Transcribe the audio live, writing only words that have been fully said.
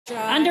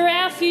Under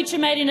our Future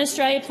Made in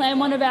Australia plan,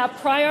 one of our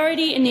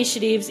priority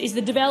initiatives is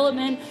the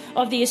development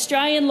of the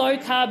Australian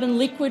low-carbon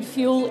liquid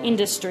fuel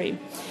industry.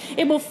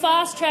 It will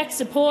fast-track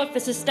support for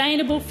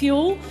sustainable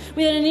fuel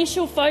with an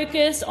initial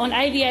focus on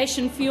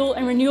aviation fuel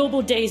and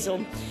renewable diesel,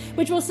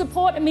 which will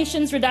support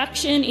emissions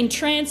reduction in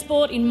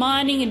transport, in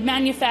mining, in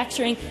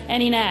manufacturing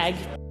and in ag.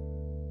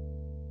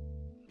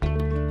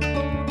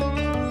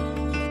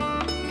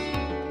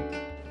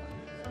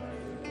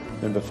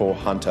 Member for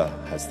Hunter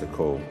has the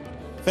call.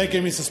 Thank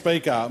you, Mr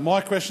Speaker. My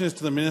question is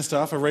to the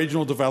Minister for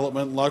Regional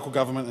Development, Local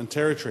Government and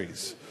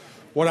Territories.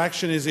 What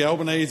action is the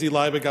Albanese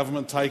Labor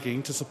government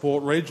taking to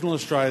support regional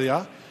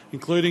Australia,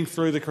 including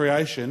through the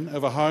creation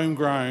of a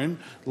homegrown,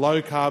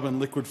 low-carbon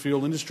liquid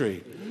fuel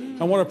industry?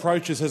 And what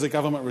approaches has the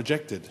government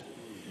rejected?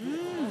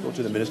 Call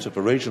to the Minister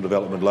for Regional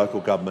Development, Local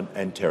Government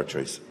and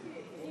Territories.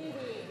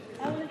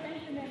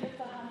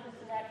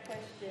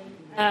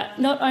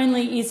 Not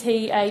only is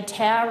he a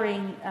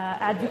towering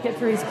advocate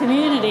for his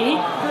community,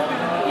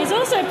 he's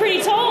also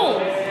pretty tall.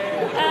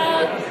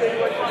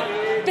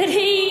 But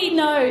he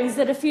knows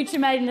that a future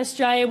made in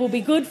Australia will be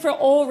good for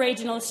all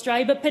regional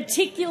Australia, but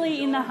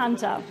particularly in the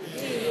Hunter.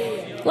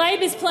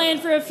 Labor's plan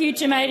for a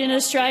future made in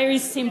Australia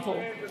is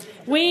simple.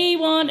 We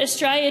want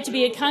Australia to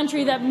be a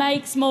country that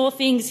makes more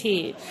things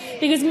here,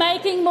 because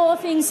making more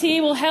things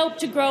here will help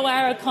to grow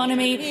our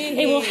economy.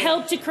 It will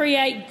help to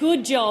create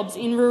good jobs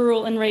in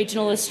rural and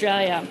regional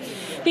Australia,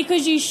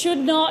 because you should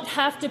not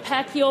have to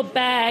pack your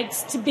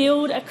bags to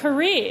build a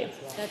career.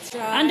 That's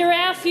right. Under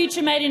our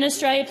Future Made in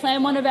Australia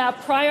plan, one of our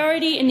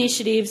priority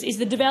initiatives is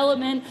the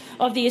development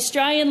of the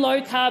Australian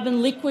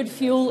low-carbon liquid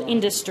fuel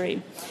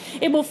industry.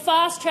 It will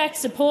fast-track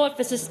support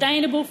for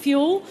sustainable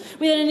fuel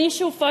with an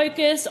initial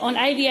focus on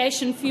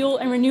aviation fuel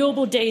and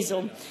renewable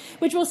diesel,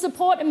 which will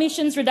support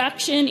emissions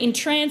reduction in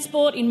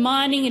transport, in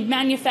mining, in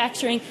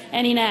manufacturing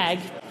and in ag.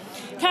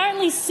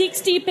 Currently,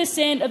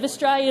 60% of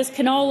Australia's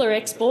canola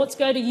exports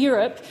go to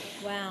Europe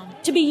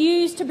to be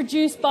used to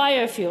produce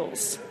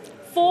biofuels.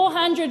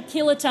 400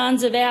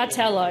 kilotons of our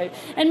tallow.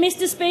 And,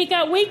 Mr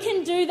Speaker, we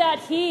can do that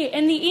here,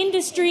 and the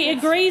industry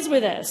agrees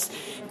with us.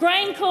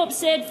 GrainCorp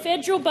said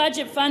federal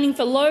budget funding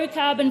for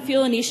low-carbon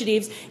fuel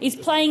initiatives is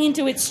playing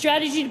into its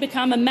strategy to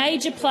become a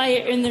major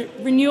player in the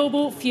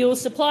renewable fuel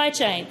supply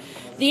chain.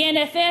 The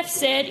NFF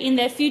said in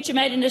their Future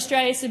Made in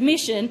Australia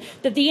submission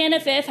that the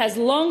NFF has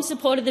long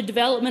supported the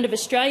development of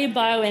Australian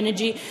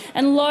bioenergy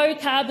and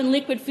low-carbon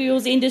liquid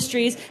fuels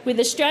industries, with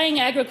Australian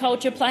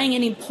agriculture playing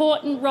an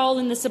important role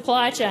in the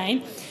supply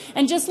chain.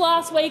 And just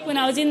last week, when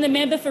I was in the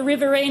member for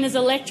Riverina's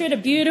electorate, a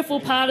beautiful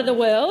part of the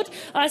world,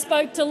 I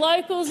spoke to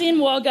locals in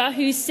Wagga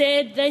who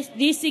said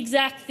this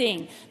exact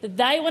thing, that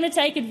they want to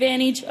take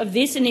advantage of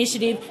this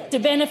initiative to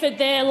benefit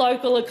their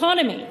local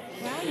economy.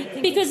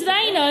 Because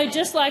they know,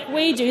 just like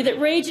we do, that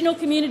regional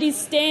communities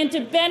stand to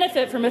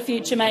benefit from a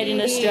future made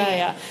in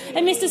Australia.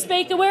 And, Mr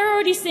Speaker, we're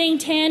already seeing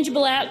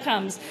tangible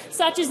outcomes,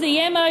 such as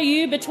the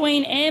MOU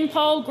between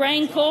Ampol,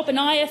 GrainCorp and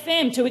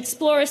IFM to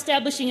explore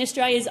establishing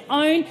Australia's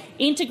own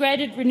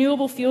integrated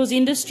renewable fuels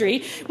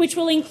industry, which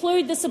will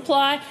include the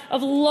supply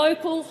of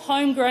local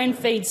homegrown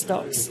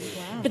feedstocks.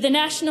 But the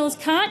Nationals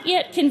can't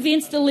yet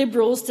convince the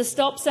Liberals to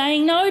stop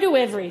saying no to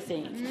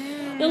everything.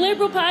 The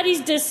Liberal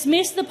Party's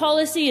dismissed the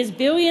policy as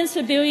billions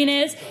for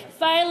billionaires,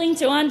 failing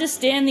to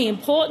understand the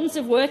importance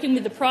of working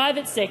with the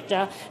private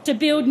sector to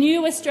build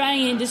new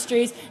Australian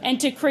industries and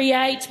to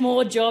create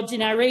more jobs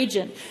in our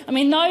region. I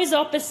mean, those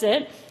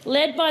opposite,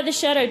 led by the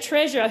Shadow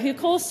Treasurer, who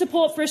calls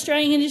support for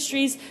Australian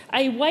industries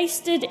a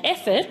wasted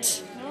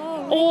effort,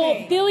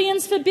 or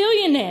billions for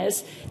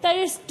billionaires. They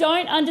just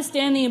don't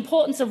understand the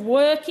importance of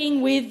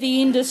working with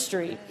the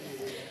industry.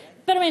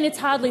 But, I mean, it's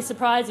hardly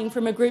surprising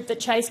from a group that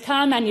chased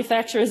car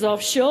manufacturers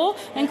offshore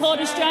and called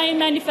Australian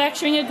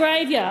manufacturing a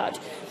graveyard.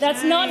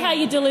 That's not how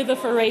you deliver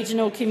for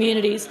regional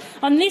communities.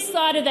 On this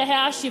side of the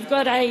House, you've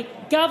got a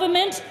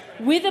government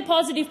with a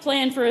positive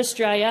plan for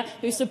Australia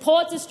who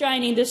supports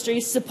Australian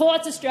industries,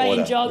 supports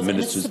Australian jobs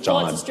and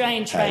supports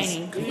Australian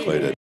training.